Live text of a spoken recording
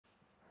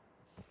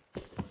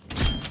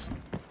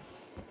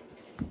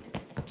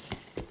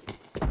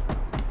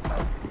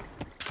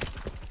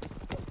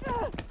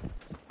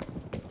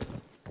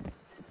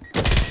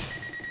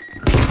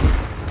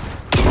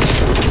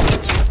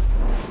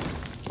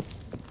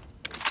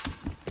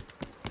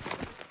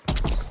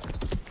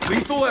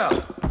Lethal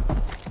out.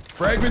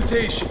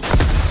 Fragmentation.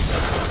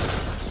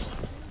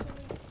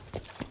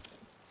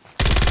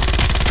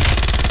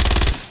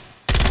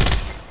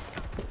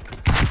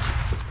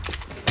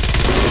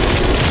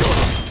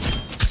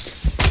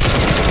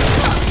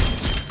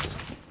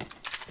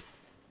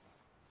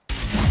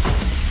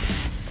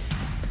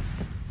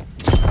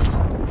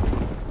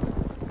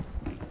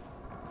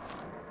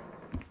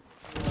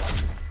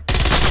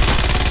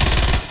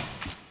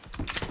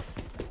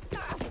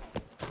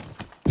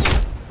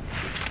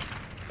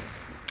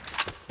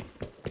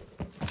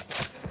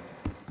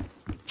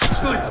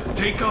 Sniper,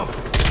 take cover.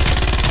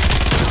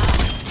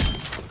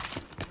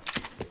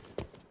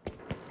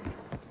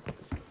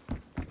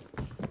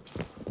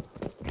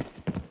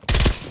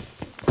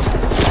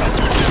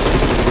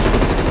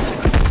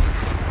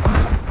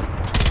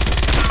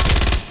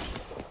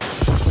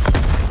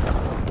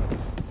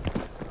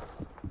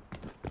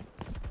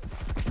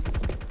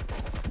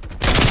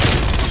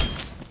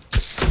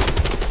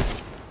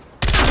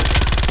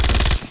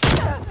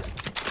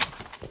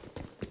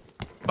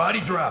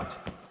 Body dropped.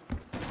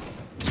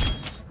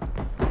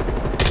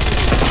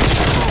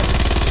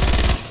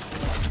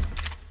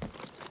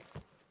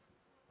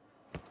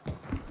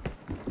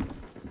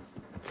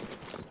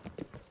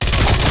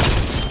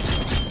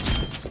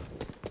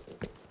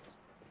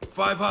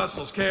 Five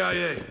hostiles,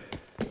 KIA.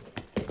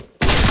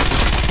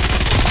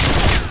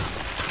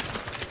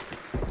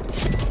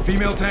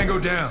 Female Tango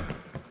down.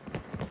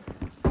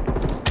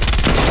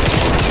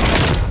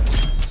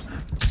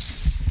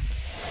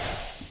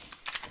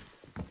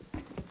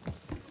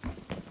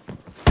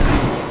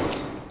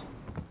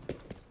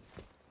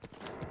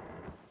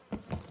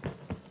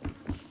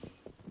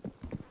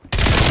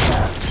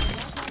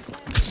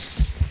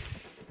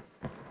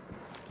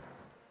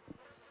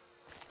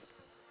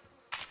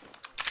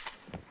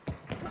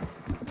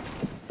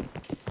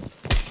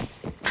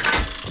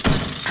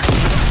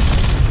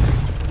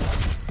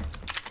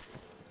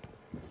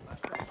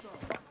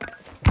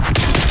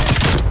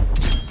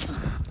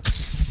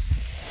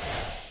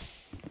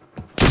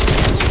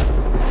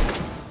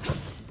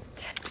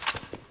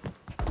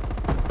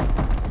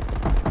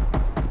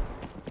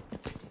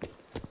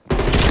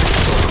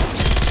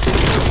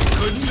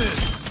 Couldn't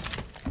miss.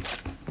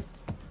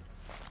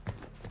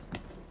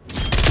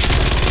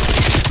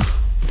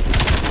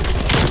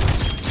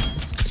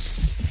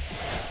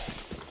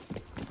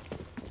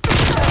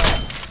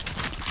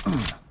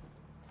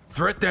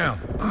 Threat down.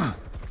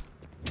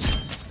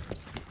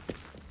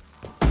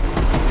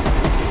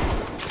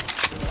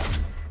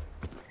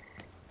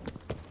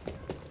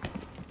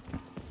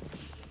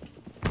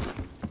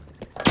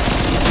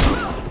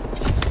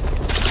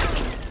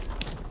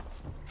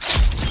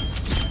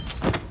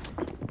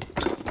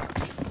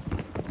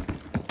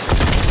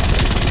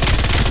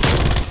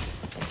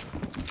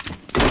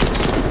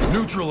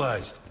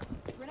 Neutralized.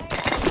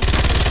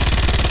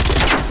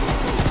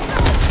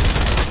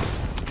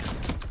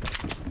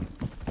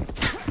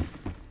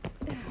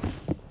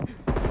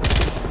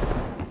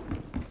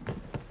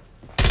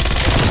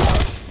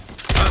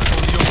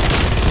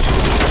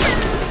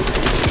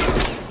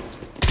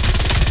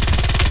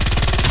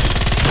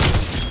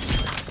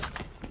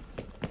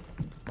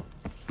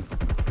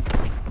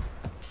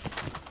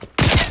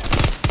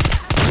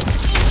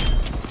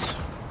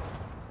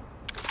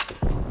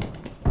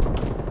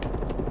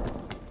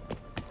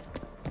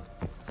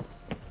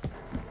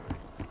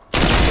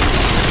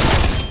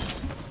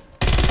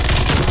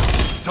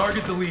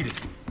 Target deleted.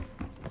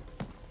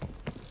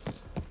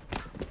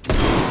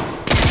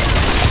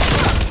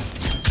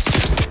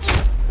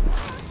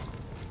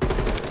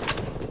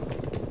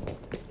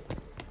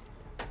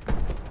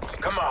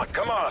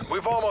 Come on,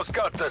 we've almost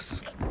got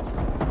this.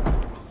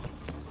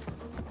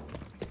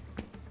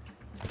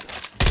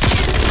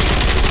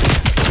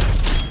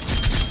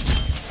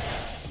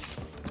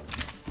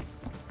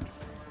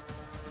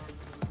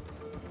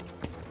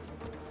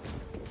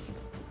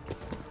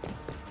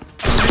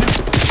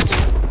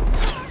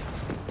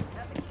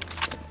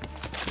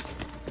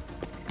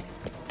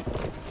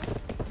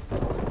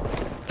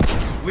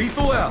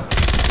 Lethal out.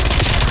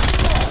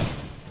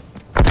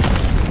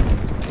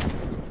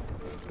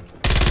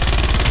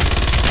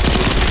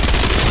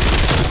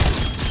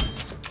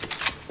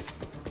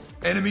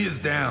 Enemy is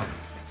down.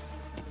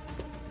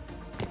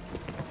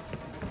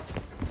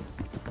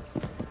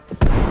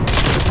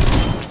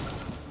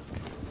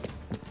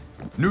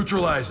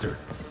 Neutralized her.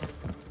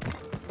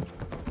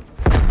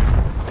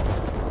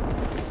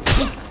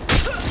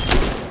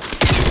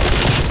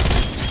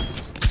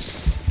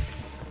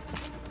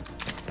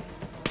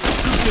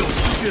 Two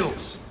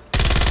kills.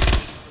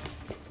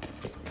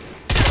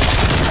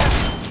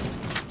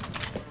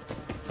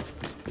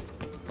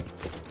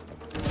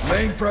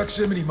 Laying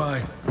proximity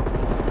mine.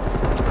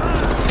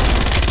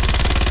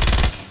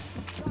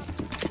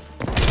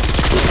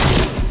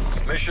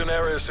 Mission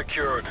area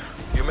secured.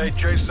 You made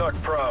JSOC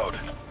proud.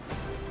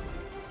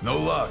 No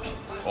luck,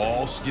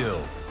 all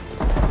skill.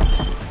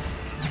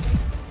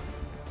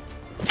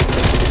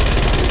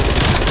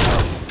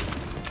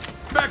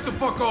 Back the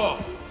fuck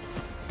off!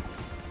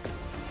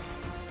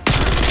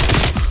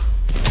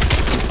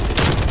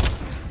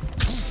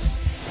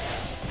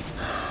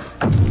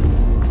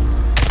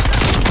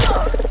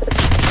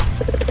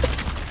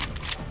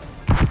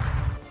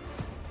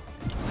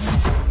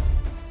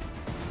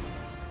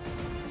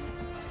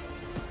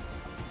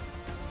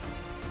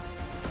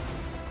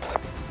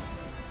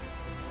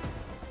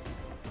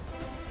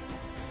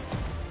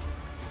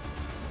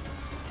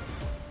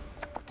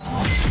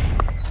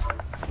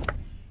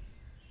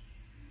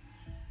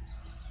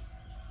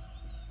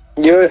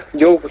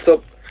 Yo, what's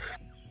up?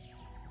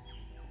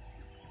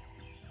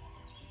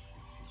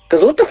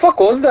 Cause what the fuck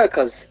was that?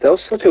 Cause that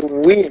was such a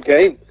weird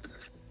game.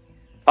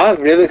 I've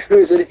never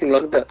experienced anything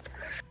like that.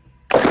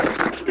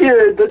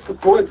 Yeah, that's the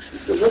point.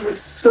 That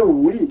was so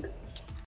weird.